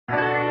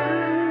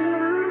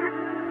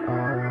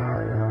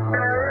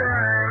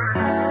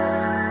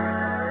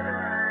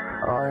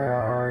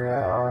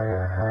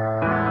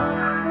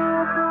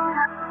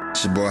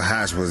It's your boy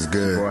Hash was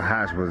good. Boy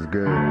Hash was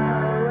good. I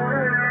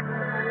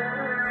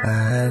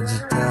had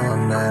to tell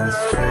him that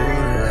it's too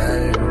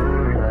late.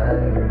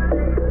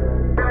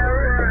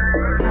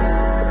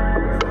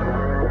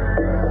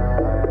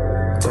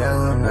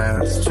 Tell him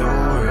that it's too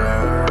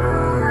late.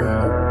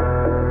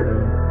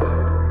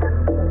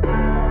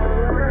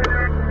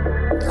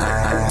 I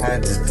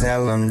had to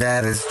tell him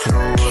that it's too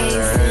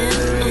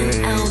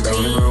late.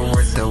 Don't even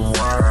worth the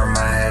worm, I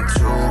had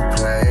to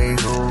play.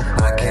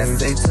 I can't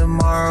say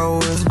tomorrow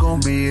is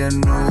gonna be a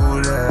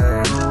new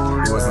day.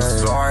 Wasn't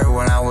sorry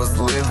when I was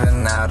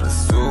living out a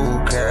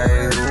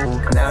suitcase.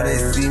 Now they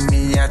see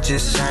me out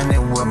just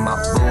shining with my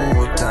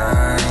blue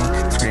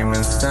thing.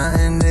 Screaming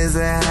stunting is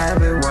a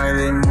habit, why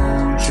they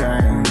mood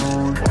change.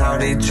 How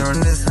they turn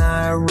this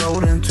high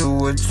road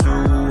into a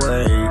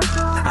two-way.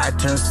 I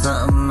turn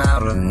something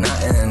out of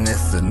nothing,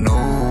 it's a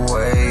new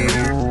way.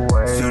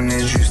 Soon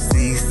as you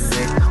see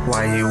sick,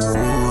 why you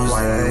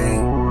woozy?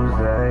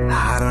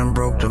 I done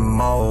broke the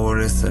mold,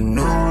 it's a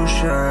new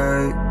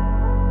shape.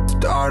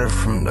 Started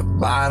from the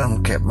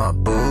bottom, kept my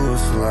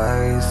boots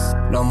laced.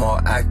 No more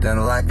acting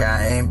like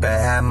I ain't been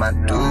had my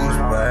dues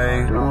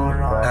paid.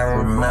 I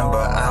remember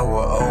I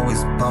would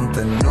always pump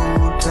the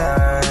new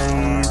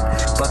tape.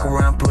 Fuck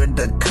around, put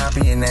the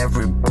copy in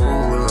every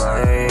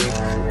bootleg.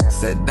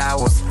 Said I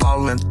was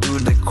falling through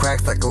the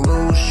cracks like a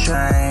loose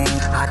chain.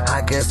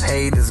 I guess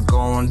haters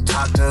gon'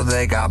 talk till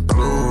they got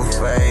blue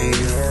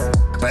face.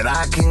 But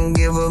I can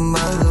give a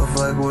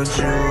motherfuck what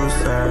you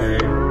say.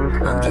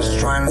 I'm just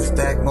trying to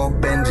stack more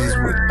Benjis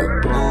with the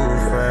blue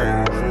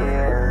face.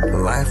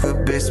 Life a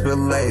bitch, but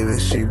lately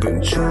she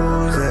been choosing.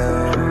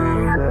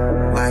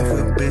 Life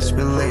a bitch,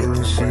 but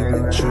lately she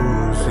been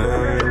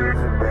choosing.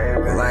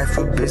 Life a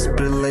bitch,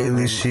 but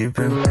lately she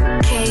been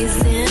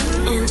Choosey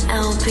and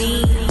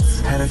LB.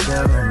 Had to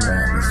tell him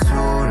that it's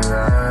too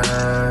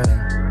late.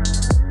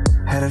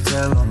 Had to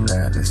tell him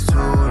that it's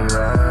too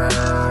late.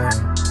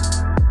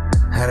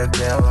 Had to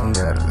tell him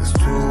that it's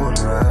too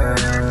late.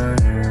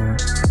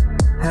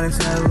 Had to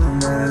tell him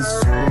that it's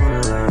too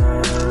late.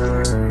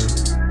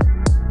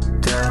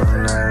 Tell him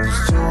that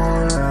it's too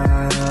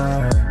late.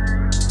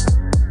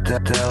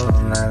 Tell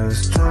him that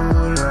it's too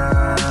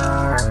late.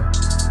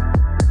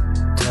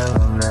 Tell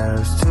him that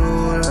it's too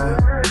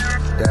late.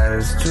 That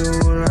it's too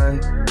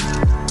late.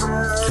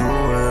 Too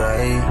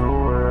late.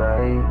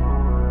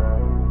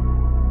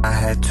 I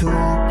had 2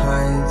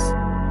 plays.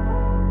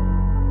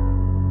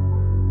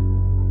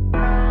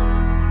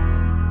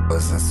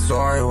 Wasn't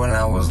sorry when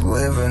I was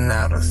living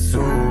out a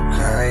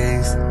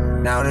suitcase.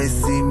 Now they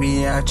see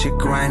me out here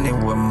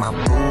grinding with my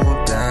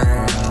boo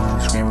thing.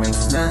 Screaming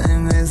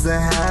stunting is a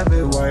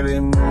habit, why they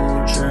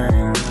mood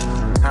change.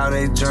 How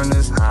they turn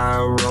this high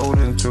road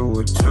into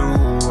a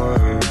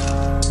two-way.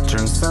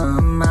 Turn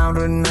something out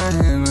of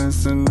nothing,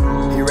 it's a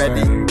new. You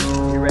ready? You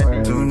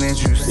ready? Soon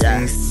as you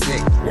stay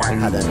sick, why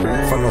How that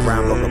fuck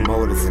around, broke a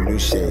mold, it's a new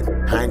shit.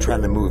 I ain't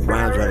trying to move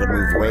rhymes, trying to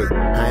move weight.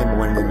 I ain't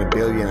one in a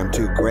billion, I'm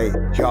too great.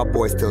 Y'all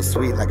boys still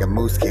sweet like a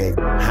moose cake.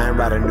 I ain't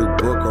write a new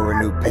book or a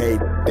new page.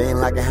 They ain't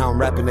liking how I'm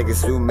rapping, niggas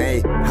sue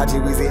made. How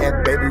Choosey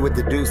F baby with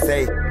the do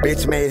say.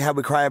 Bitch made how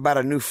we cry about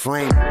a new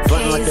flame.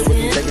 Frontin' like they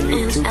wasn't taking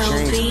me 2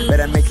 chains.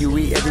 Bet I make you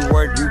eat every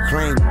word you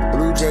claim.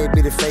 Blue Jay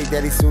be the fake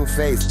that he soon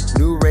face.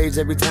 New rage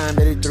every time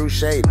that he threw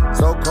shade.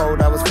 So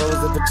cold I was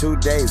frozen for 2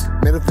 days.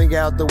 Middle finger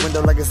out the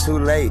window like it's too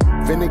late.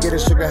 Finna get a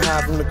sugar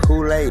high from the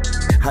Kool-Aid.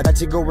 How got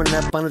you going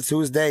up on a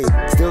Tuesday?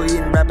 Still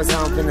eating rappers,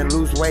 how I'm finna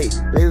lose weight.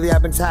 Lately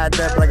I've been tied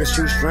up like a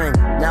shoestring.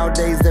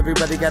 Nowadays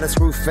everybody got a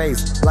screw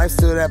face. Life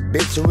still that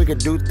bitch and we could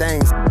do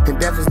things. And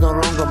death is no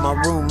longer my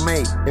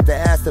roommate. If they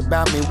ask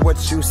about me, what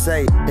you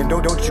say? And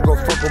don't you go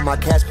fuck with my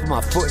cash, put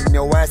my foot in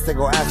your ass, they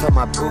go ask for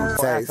my boot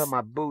taste.